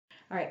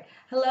All right.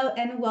 Hello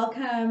and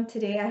welcome.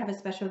 Today I have a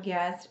special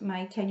guest,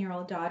 my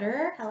 10-year-old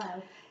daughter.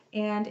 Hello.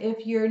 And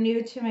if you're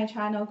new to my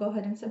channel, go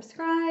ahead and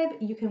subscribe.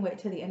 You can wait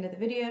till the end of the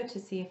video to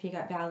see if you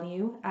got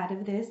value out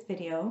of this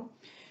video.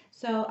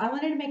 So I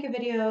wanted to make a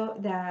video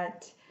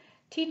that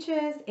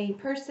teaches a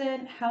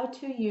person how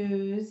to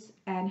use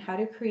and how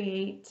to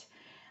create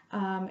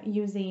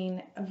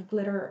using a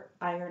glitter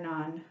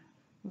iron-on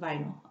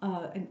vinyl.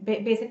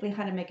 Basically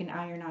how to make an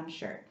iron-on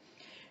shirt.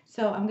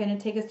 So I'm going to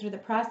take us through the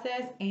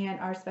process, and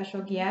our special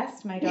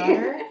guest, my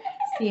daughter,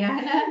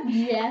 Ciana,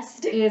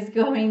 Yes. is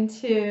going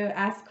to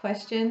ask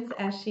questions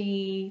as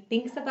she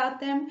thinks about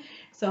them.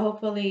 So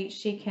hopefully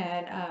she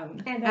can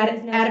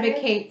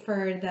advocate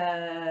for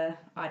the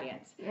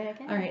audience.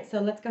 Okay. All right, so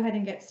let's go ahead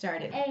and get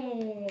started.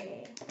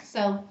 Hey.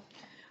 So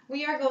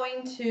we are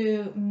going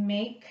to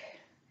make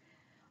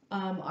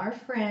our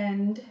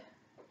friend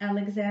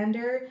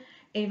Alexander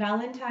a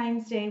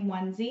Valentine's Day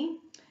onesie.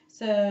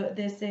 So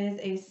this is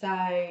a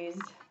size,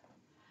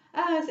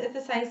 it's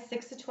a size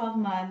 6 to 12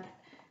 month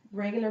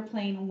regular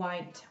plain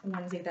white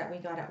onesie that we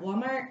got at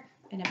Walmart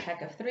in a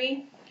pack of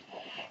 3.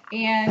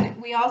 And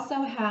we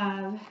also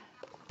have,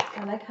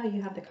 I like how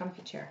you have the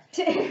comfy chair.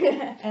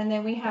 And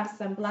then we have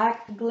some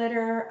black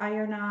glitter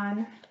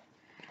iron-on,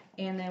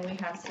 and then we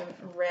have some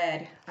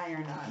red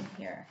iron-on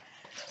here.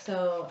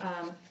 So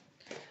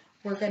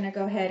we're going to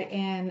go ahead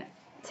and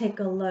take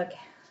a look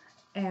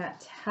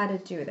at how to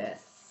do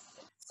this.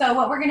 So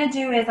what we're going to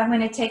do is I'm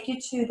going to take you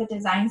to the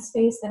design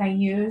space that I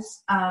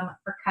use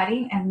for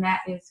cutting, and that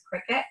is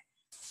Cricut.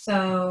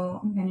 So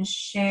I'm going to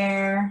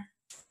share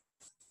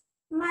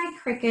my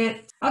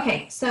Cricut.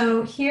 Okay,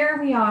 so here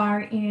we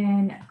are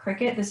in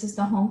Cricut. This is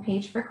the home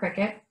page for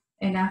Cricut.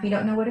 And now if you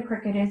don't know what a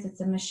Cricut is,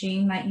 it's a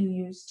machine that you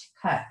use to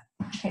cut.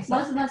 Okay, so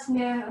most of us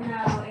know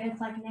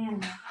it's like an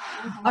animal.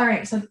 All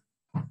right, so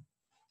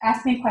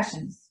ask me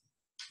questions.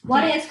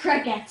 What is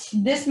Cricut?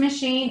 This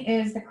machine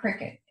is the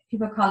Cricut.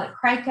 People call it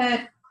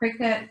Cricut.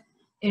 Cricut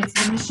is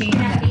the machine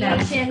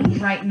that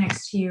is right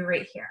next to you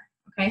right here.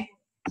 Okay,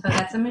 so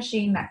that's a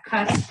machine that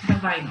cuts the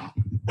vinyl.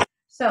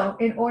 So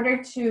in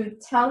order to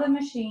tell the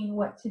machine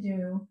what to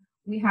do,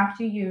 we have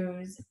to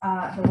use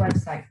the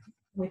website,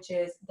 which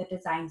is the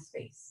design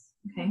space.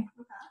 Okay,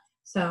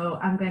 so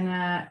I'm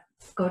gonna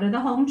go to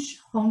the home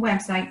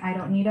website. I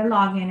don't need a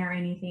login or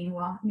anything.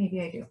 Well,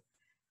 maybe I do.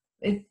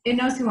 It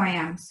knows who I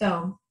am.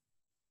 So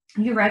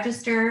you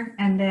register,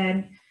 and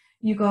then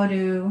you go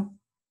to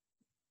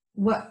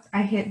what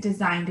I hit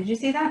design. Did you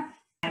see that?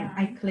 And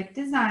I click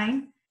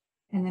design,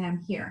 and then I'm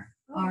here.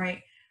 All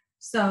right.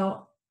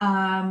 So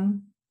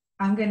I'm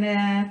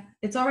gonna,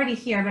 it's already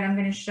here, but I'm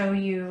gonna show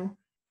you.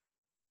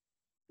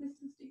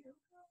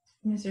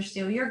 Mr.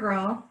 Steal Your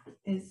Girl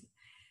is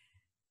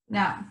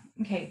now,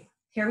 okay,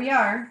 here we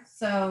are.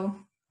 So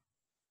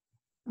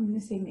I'm gonna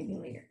say maybe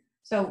later.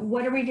 So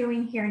what are we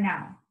doing here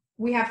now?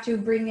 We have to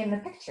bring in the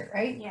picture,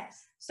 right?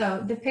 Yes.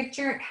 So the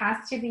picture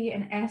has to be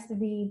an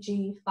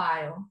SVG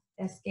file,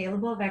 a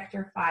scalable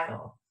vector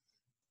file.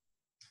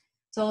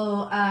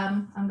 So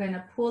I'm going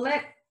to pull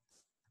it.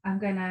 I'm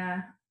going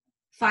to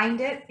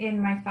find it in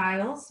my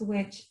files,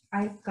 which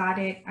I've got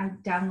it.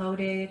 I've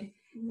downloaded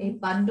a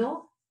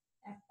bundle.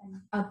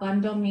 A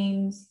bundle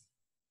means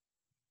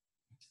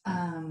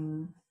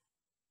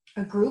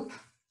a group.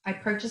 I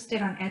purchased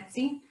it on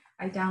Etsy.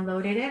 I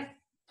downloaded it.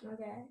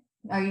 Okay.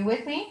 Are you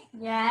with me?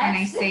 Yes. And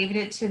I saved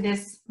it to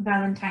this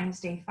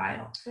Valentine's Day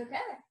file. Okay.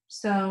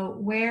 So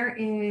where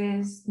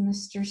is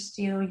Mr.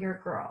 Steal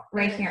Your Girl?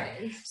 Right here.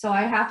 So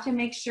I have to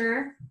make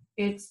sure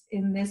it's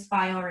in this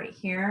file right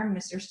here,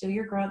 Mr. Steal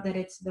Your Girl, that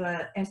it's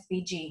the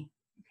SVG,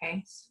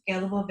 okay?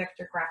 Scalable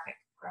Vector Graphic.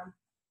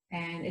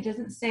 And it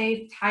doesn't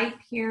say type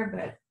here,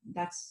 but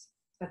that's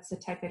the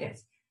type it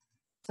is.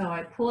 So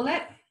I pull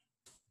it,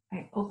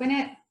 I open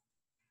it.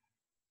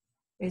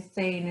 It's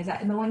saying, is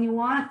that the one you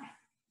want?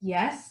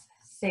 Yes.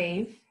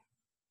 Save.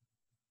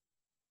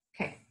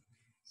 Okay,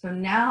 so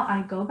now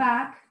I go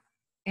back,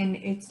 and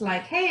it's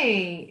like,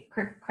 hey,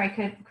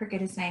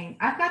 Cricut is saying,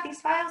 I've got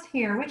these files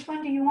here. Which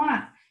one do you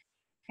want?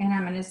 And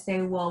I'm going to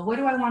say, well, what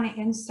do I want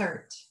to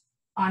insert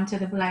onto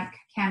the blank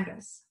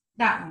canvas?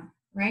 That one,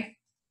 right?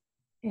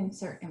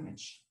 Insert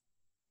image.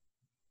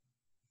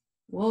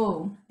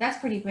 Whoa, that's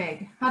pretty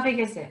big. How big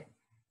is it?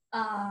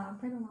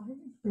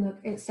 Look,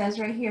 it says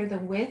right here the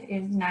width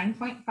is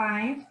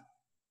 9.5.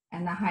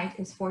 and the height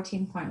is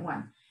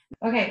 14.1.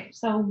 Okay,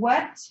 so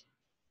what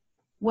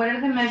are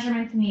the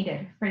measurements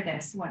needed for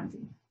this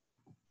onesie?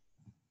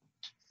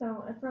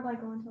 So if we're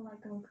like going to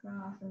like go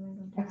across and then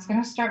go down. It's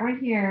gonna start right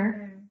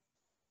here,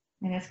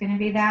 and it's gonna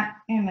be that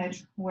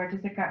image. Where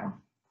does it go?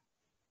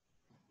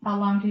 How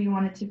long do you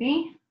want it to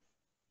be?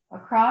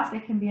 Across,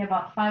 it can be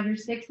about 5 or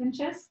 6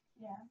 inches.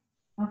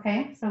 Yeah.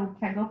 Okay, so we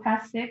can't go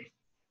past 6,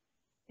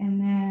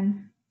 and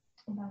then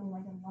about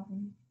like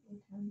 11.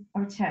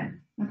 or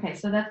 10. Okay,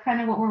 so that's kind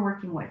of what we're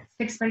working with,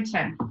 6 by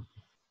 10.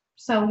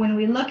 So when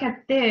we look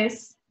at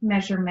this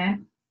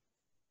measurement,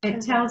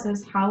 it tells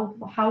us how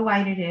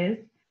wide it is,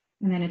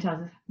 and then it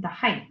tells us the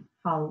height,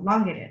 how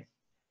long it is.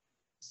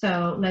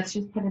 So let's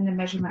just put in the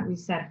measurement we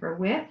set for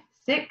width,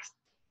 6,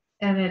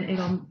 and then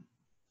it'll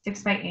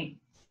 6 by 8.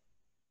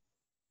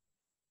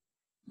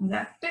 Is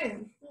that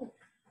big?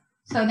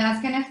 So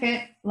that's gonna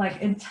fit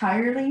like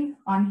entirely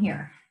on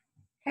here.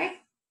 Okay.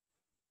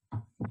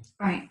 All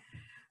right.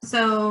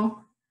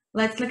 So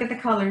let's look at the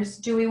colors.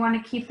 Do we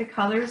want to keep the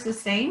colors the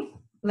same?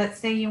 Let's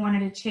say you wanted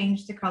to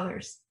change the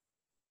colors.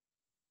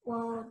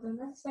 Well, the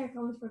necessary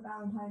colors for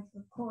Valentine's,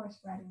 of course,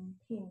 red and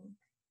pink,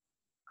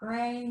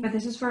 gray. But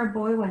this is for a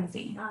boy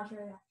onesie. Not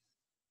sure.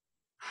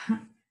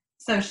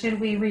 So should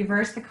we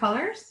reverse the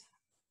colors?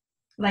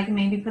 Like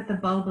maybe put the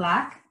bow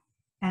black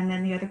and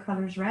then the other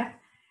colors red?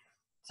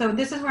 So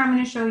this is where I'm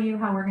going to show you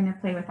how we're going to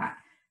play with that.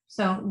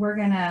 So we're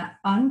going to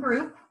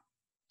ungroup,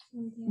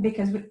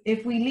 because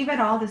if we leave it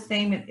all the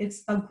same,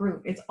 it's a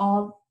group. It's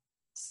all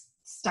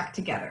stuck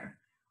together.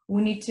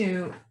 We need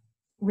to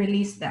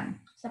release them.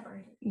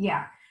 Separate it.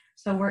 Yeah.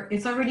 So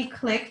it's already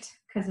clicked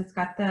because it's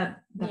got the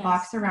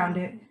box around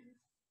it.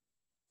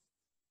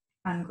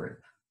 Ungroup.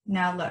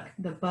 Now look,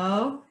 the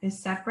bow is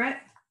separate.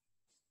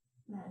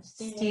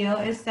 Steel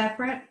is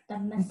separate.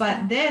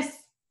 But this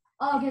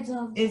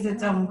is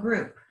its own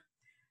group.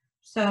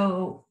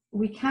 So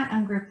we can't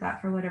ungroup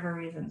that for whatever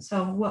reason.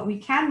 So what we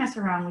can mess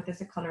around with is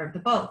the color of the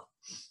bow.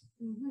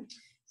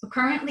 So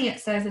currently it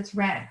says it's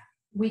red.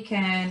 We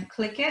can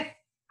click it.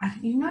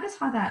 You notice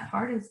how that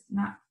heart is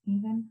not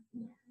even?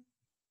 Yeah.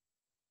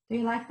 Do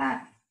you like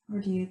that?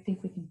 Or do you think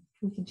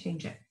we can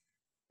change it?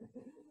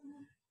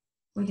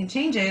 We can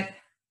change it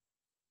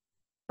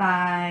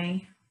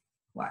by,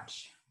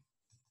 watch.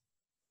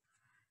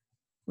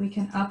 We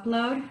can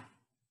upload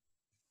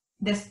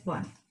this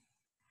one.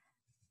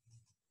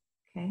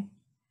 Okay.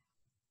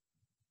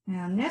 And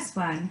on this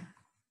one,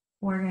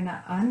 we're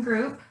gonna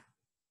ungroup.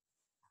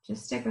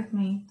 Just stick with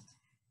me.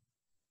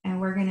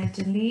 And we're gonna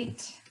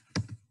delete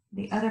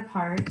the other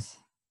parts.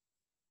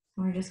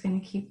 We're just gonna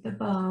keep the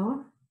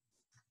bow.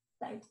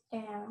 Like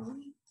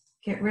down.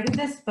 Get rid of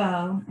this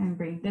bow and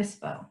bring this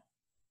bow.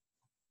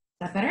 Is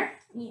that better?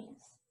 Yes.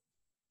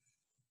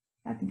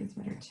 I think it's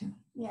better too.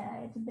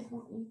 Yeah, it's a bit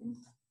more even.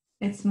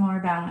 It's more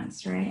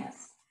balanced, right?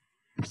 Yes.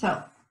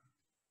 So,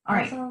 all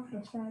right. Also,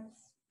 the stripes.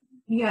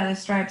 Yeah, the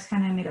stripes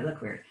kind of made it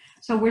look weird.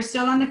 So we're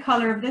still on the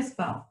color of this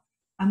bow.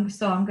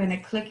 So I'm going to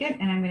click it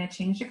and I'm going to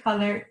change the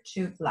color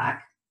to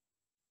black.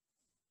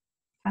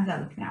 How's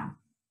that look now?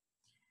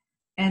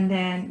 And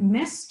then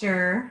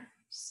Mr.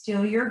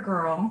 Steal Your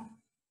Girl.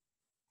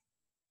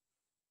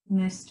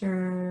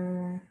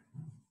 Mr.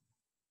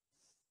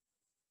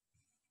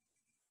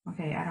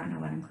 Okay, I don't know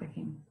what I'm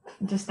clicking.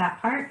 Just that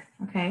part,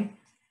 okay.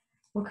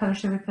 What color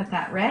should we put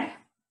that? Red?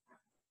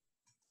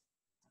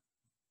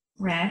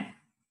 Red.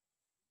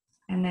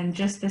 And then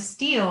just the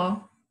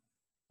steel,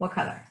 what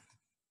color?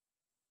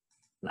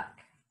 Black.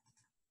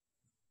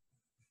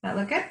 That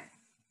look good?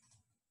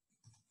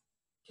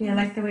 Do you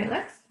like the way it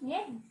looks?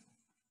 Yeah.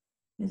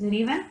 Is it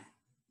even?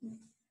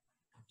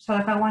 So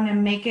if I want to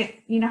make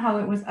it, you know how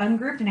it was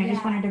ungrouped and I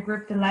just wanted to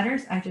group the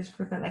letters, I just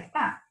group it like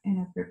that and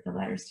I group the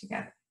letters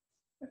together.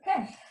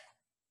 Okay.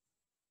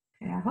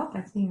 Okay, I hope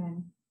that's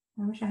even.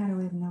 I wish I had a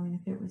way of knowing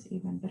if it was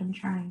even, but I'm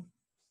trying.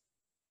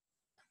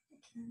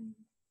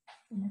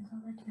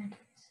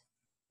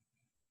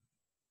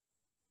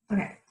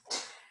 Okay,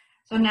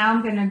 so now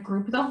I'm going to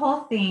group the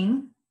whole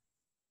thing.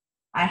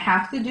 I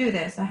have to do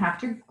this. I have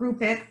to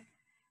group it.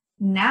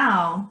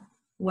 Now,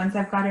 once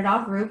I've got it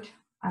all grouped,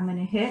 I'm going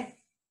to hit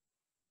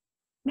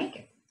make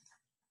it.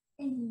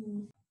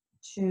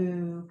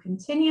 To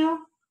continue.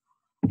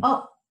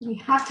 Oh, we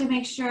have to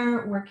make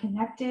sure we're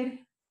connected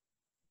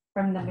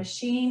from the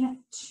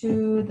machine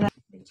to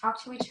they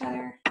talk to each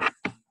other.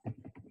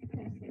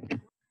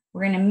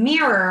 We're going to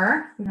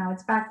mirror. Now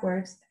it's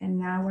backwards. And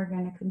now we're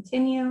going to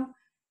continue.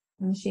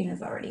 The machine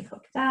is already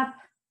hooked up.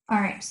 All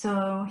right,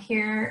 so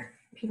here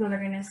people are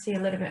going to see a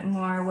little bit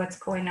more what's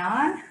going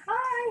on.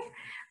 Hi.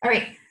 All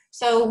right,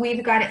 so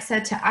we've got it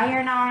set to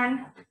iron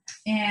on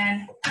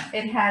and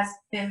it has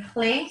been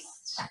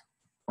placed.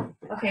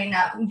 Okay,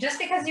 now just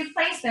because you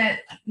place it,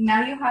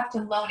 now you have to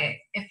load it.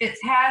 If it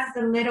has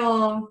the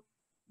little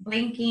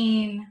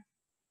blinking,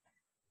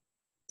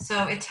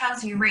 so it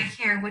tells you right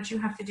here what you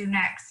have to do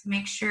next.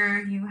 Make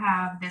sure you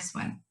have this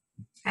one.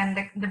 And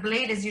the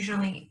blade is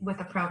usually with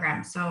a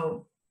program,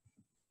 so.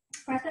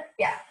 Press it?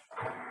 Yeah.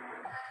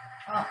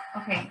 Oh,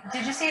 okay.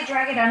 Did you see it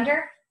drag it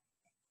under?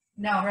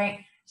 No, right?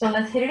 So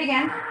let's hit it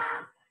again.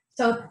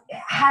 So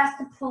it has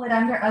to pull it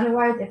under,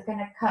 otherwise it's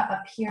gonna cut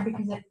up here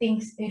because it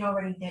thinks it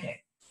already did it.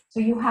 So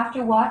you have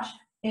to watch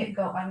it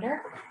go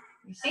under.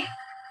 You see?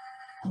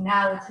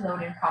 Now it's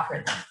loaded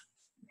properly.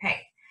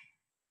 Okay.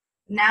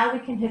 Now we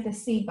can hit the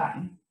C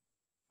button.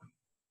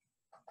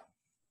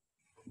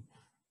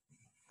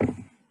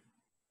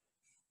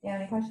 You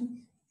have any questions?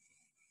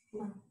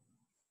 No.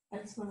 I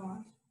just want to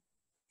watch.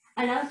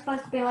 I know it's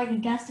supposed to be like a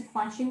guess the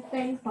question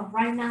thing, but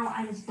right now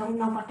I just don't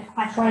know what the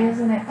question Why is.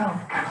 isn't it? Oh.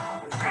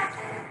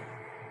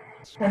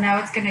 So now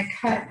it's going to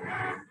cut.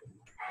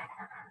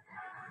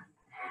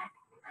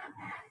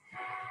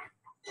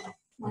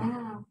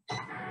 Wow. All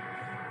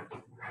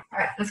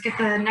right, let's get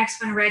the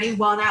next one ready.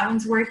 While that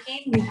one's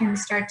working, we can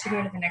start to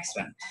go to the next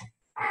one.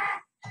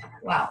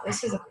 Wow,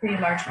 this is a pretty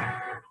large one.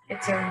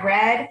 It's a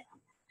red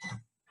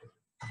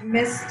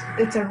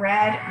it's a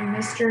red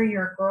Mr.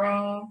 Your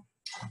Girl.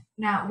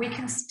 Now we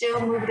can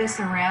still move this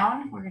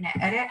around. We're gonna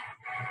edit.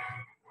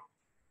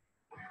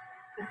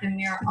 Put the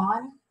mirror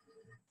on.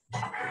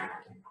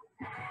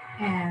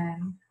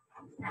 And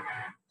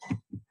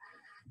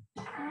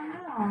I don't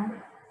know.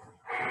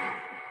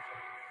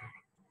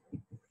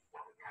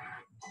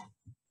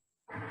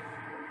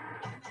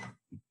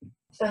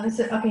 So this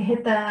is okay,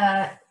 hit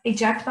the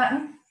eject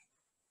button.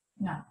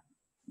 No,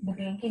 the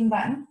blinking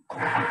button.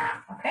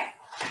 Okay.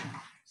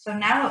 So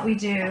now what we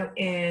do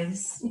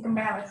is You can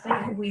barely see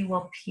it. we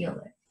will peel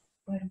it.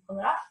 Go ahead and pull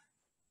it off.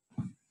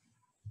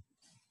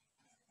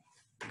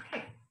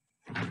 Okay.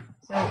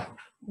 So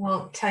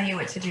we'll tell you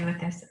what to do with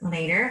this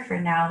later. For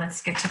now,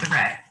 let's get to the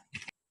red.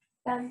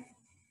 Done.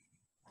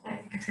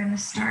 It's going to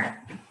start.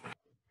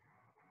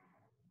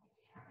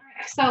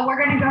 So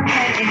we're going to go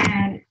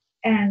ahead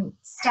and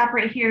stop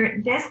right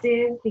here. This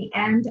is the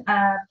end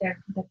of the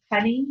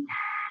cutting.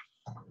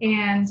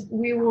 And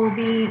we will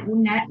be,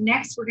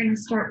 next we're going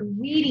to start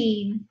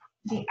weeding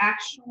the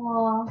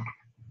actual,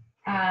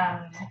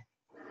 the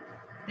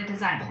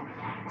design.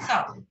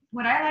 So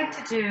what I like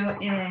to do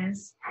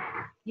is,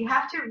 you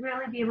have to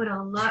really be able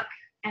to look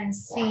and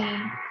see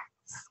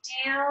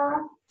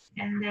steel,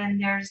 and then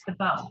there's the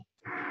bow.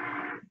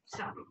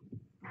 So,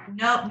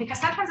 no, because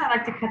sometimes I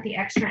like to cut the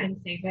extra and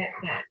save it,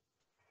 but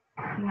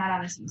not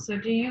on this one. So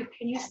can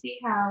you see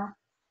how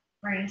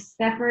we're going to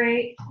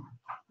separate?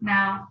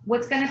 Now,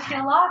 what's going to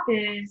peel off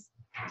is,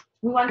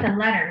 we want the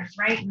letters,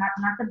 right? Not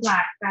the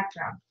black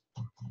background.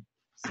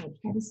 So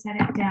try to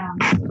set it down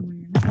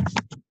somewhere.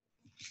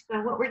 So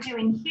what we're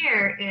doing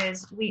here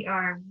is we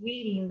are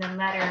weeding the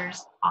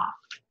letters off.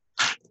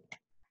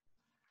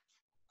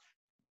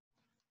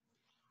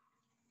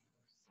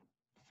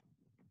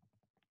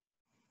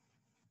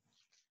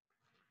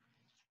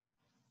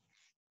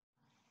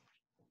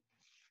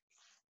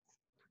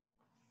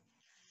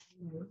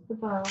 Move the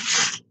bow.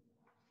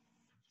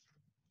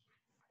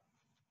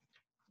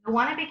 You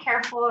want to be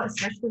careful,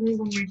 especially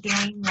when you're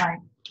doing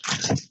like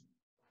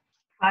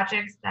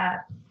projects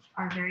that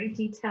are very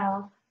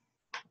detailed.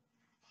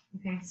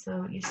 Okay,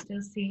 so you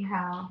still see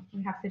how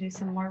we have to do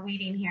some more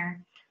weeding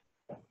here.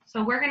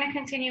 So we're going to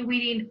continue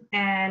weeding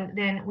and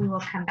then we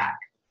will come back.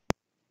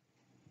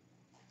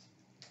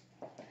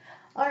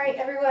 All right,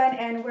 everyone,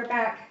 and we're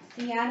back.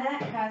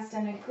 Ciana has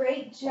done a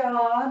great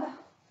job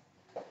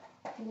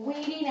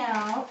weeding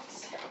out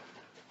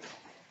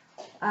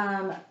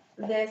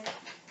this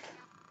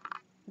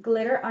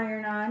glitter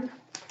iron-on.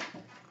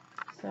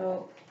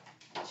 So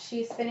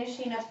she's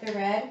finishing up the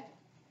red.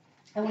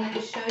 I wanted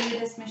to show you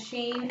this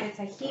machine. It's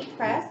a heat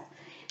press.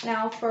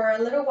 Now for a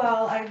little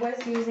while I was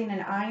using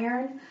an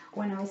iron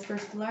when I was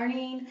first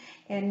learning,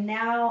 and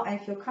now I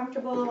feel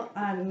comfortable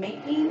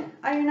making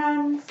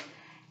iron-ons,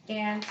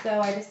 and so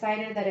I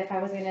decided that if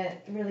I was going to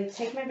really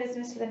take my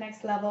business to the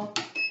next level,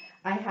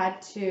 I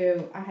had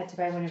to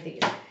buy one of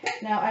these.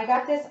 Now I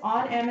got this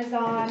on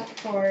Amazon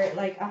for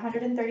like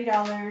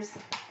 $130.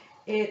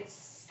 It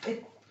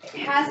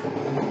has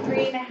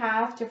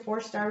 3.5 to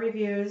 4-star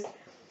reviews.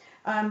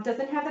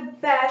 Doesn't have the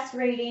best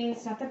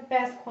ratings, not the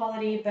best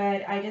quality,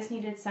 but I just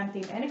needed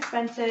something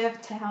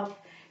inexpensive to help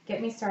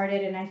get me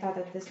started, and I thought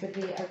that this would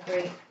be a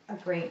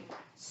great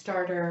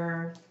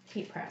starter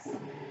heat press.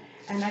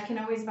 And I can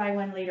always buy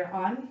one later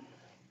on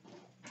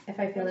if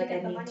I feel like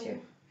I need to.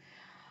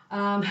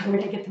 Where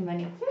did I get the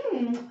money?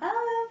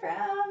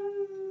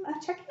 From a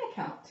checking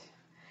account.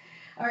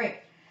 All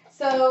right.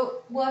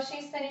 So while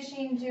she's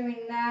finishing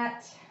doing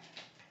that,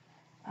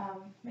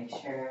 make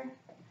sure.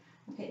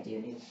 Okay, do you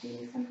need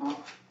some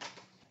help?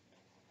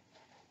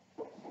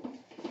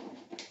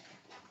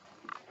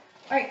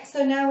 All right,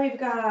 so now we've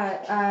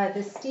got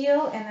the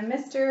steel and the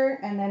mister,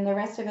 and then the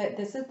rest of it.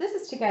 This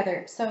is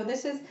together. So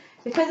this is,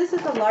 because this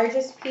is the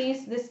largest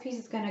piece. This piece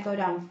is going to go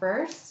down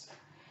first,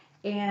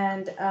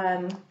 and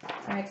I'm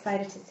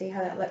excited to see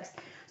how that looks.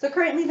 So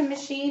currently the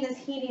machine is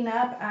heating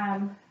up.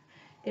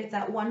 It's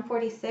at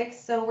 146.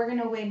 So we're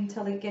going to wait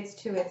until it gets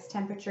to its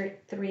temperature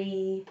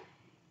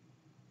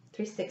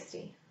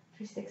 360.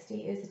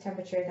 360 is the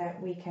temperature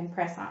that we can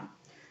press on.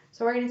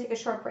 So we're going to take a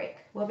short break.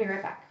 We'll be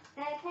right back.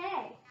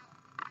 Okay.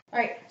 All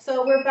right,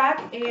 so we're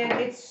back, and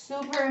it's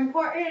super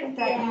important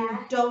that you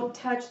don't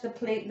touch the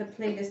plate. The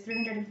plate is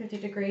 350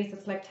 degrees.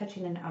 It's like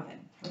touching an oven,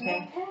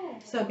 okay?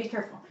 So be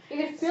careful. You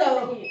can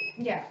feel the heat.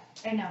 Yeah,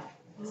 I know.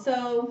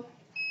 So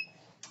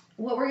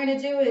what we're going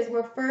to do is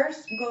we're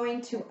first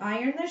going to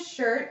iron the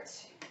shirt.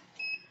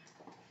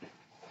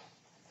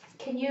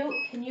 Can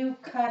you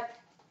cut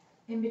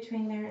in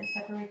between there and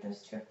separate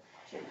those two?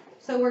 Sure.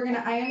 So we're going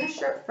to iron the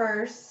shirt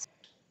first.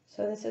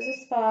 So this is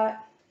a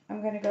spot.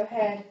 I'm going to go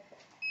ahead,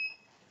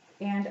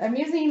 and I'm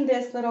using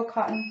this little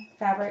cotton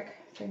fabric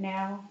for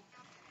now,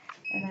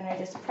 and then I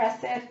just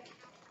press it.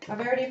 I've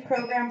already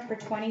programmed for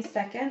 20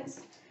 seconds,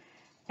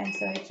 and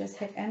so I just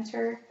hit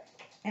enter,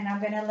 and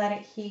I'm going to let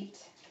it heat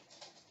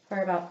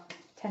for about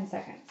 10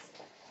 seconds.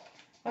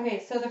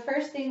 Okay, so the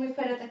first thing we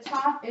put at the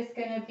top is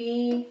going to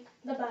be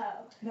The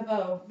bow. The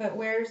bow. But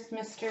where's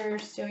Mr.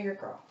 Steal Your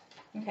Girl?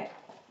 Okay.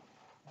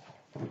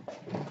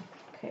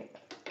 Okay.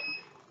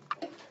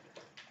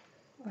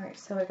 Alright,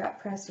 so it got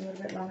pressed a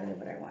little bit longer than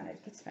what I wanted.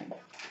 That's fine.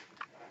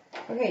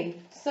 Okay,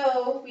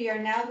 so we are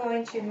now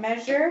going to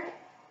measure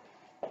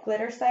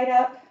glitter side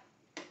up.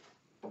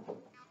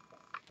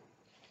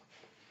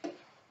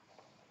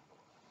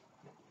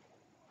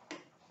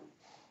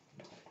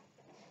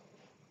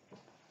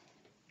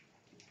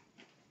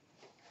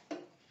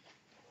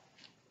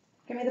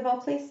 Give me the bow,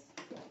 please.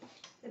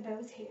 The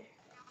bow's here.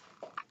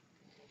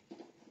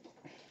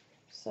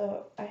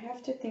 So I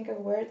have to think of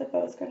where the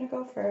bow's going to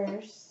go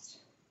first.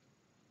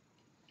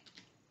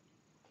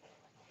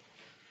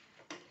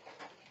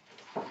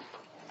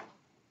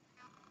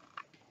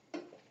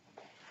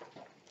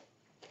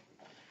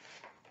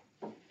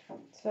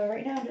 So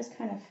right now I'm just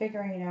kind of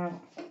figuring out.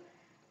 I'm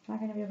not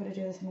going to be able to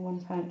do this in one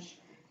punch.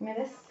 Give me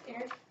this.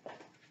 Here.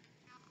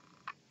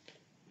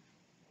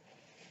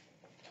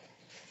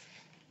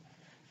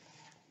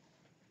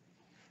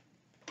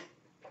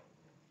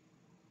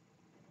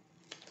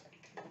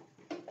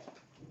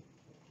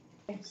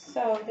 Okay,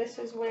 so this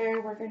is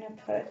where we're going to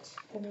put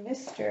the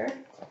mister.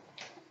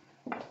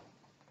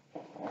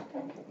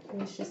 It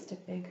was just a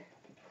big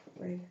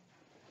rig.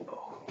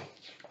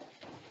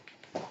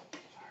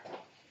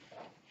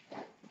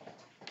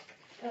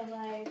 So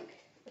like,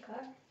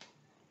 okay.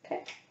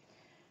 Okay.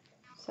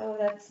 So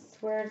that's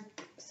where,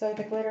 so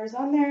the glitter's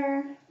on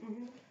there.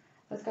 Mm-hmm.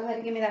 Let's go ahead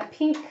and give me that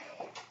pink.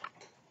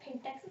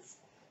 Pink Texas.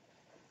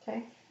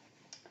 Okay.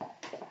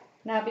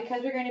 Now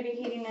because we're going to be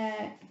heating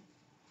it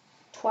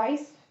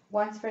twice,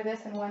 once for this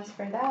and once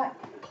for that,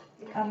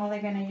 I'm only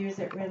going to use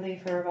it really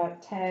for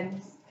about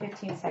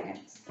 10-15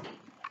 seconds.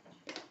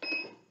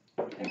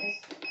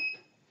 Okay.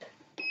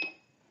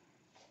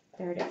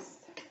 There it is.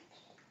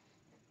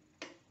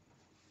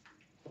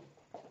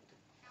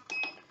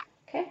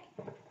 Okay,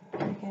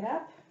 pick it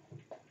up,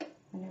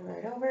 maneuver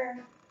it over.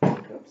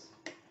 Oops.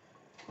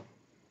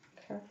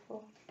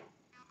 Careful.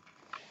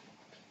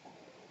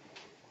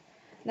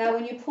 Now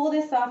when you pull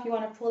this off, you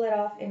want to pull it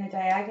off in a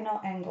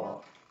diagonal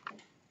angle.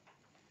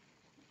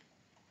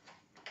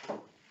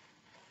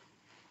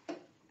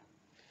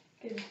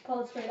 Because if you pull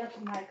it straight up,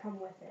 it might come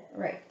with it.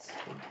 Right.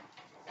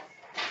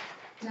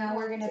 Now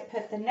we're going to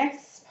put the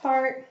next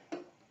part.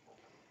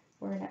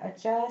 We're going to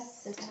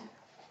adjust.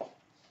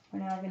 We're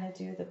now going to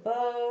do the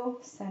bow,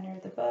 center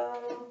the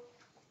bow.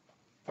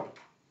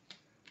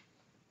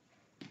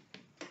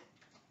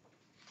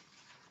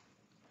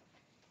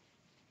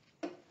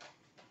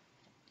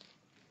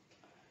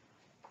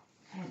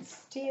 And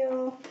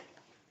steel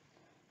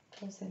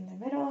goes in the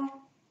middle.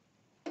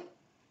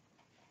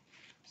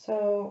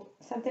 So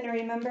something to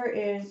remember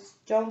is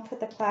don't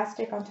put the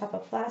plastic on top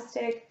of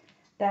plastic.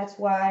 That's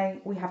why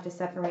we have to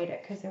separate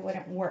it, because it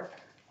wouldn't work.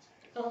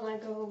 Oh,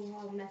 like go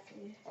along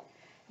messy.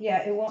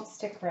 Yeah, it won't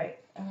stick right.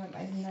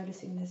 I'm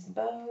noticing this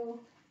bow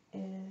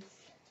is...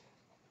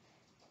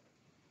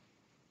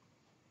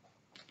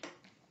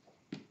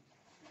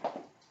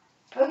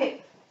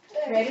 Okay,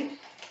 ready?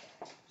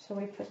 So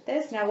we put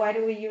this. Now why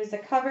do we use a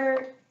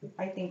cover?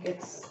 I think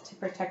it's to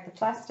protect the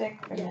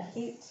plastic from the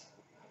heat.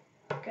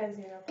 Because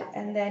you know plastic.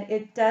 And then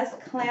it does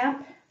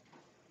clamp.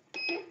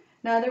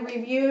 Now the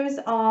reviews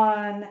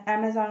on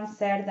Amazon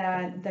said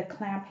that the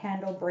clamp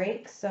handle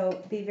breaks, so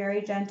be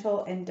very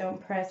gentle and don't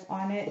press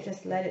on it.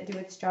 Just let it do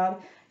its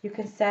job. You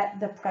can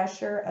set the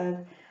pressure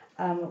of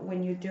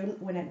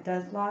when it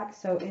does lock.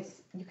 So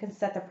you can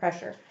set the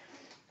pressure,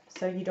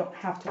 so you don't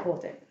have to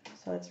hold it.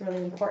 So it's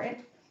really important.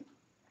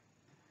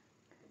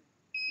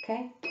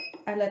 Okay,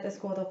 I let this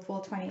go the full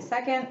 20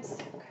 seconds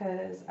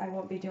because I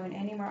won't be doing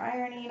any more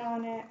ironing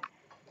on it.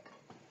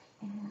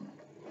 And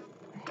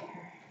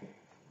there.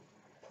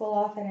 Pull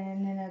off it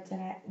in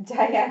a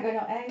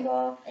diagonal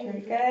angle.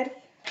 Very good.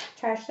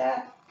 Trash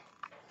that.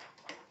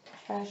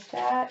 Trash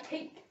that.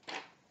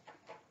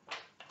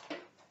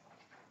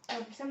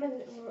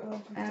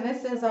 And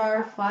this is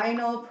our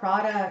final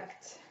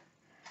product.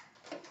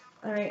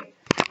 All right.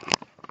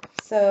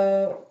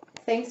 So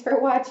thanks for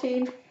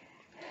watching.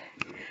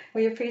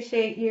 We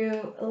appreciate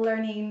you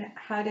learning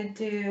how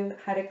to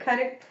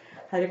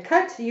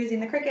cut using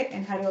the Cricut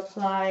and how to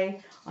apply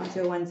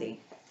onto a onesie.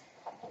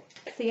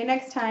 See you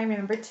next time.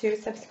 Remember to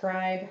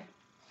subscribe.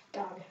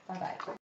 Dog. Bye-bye.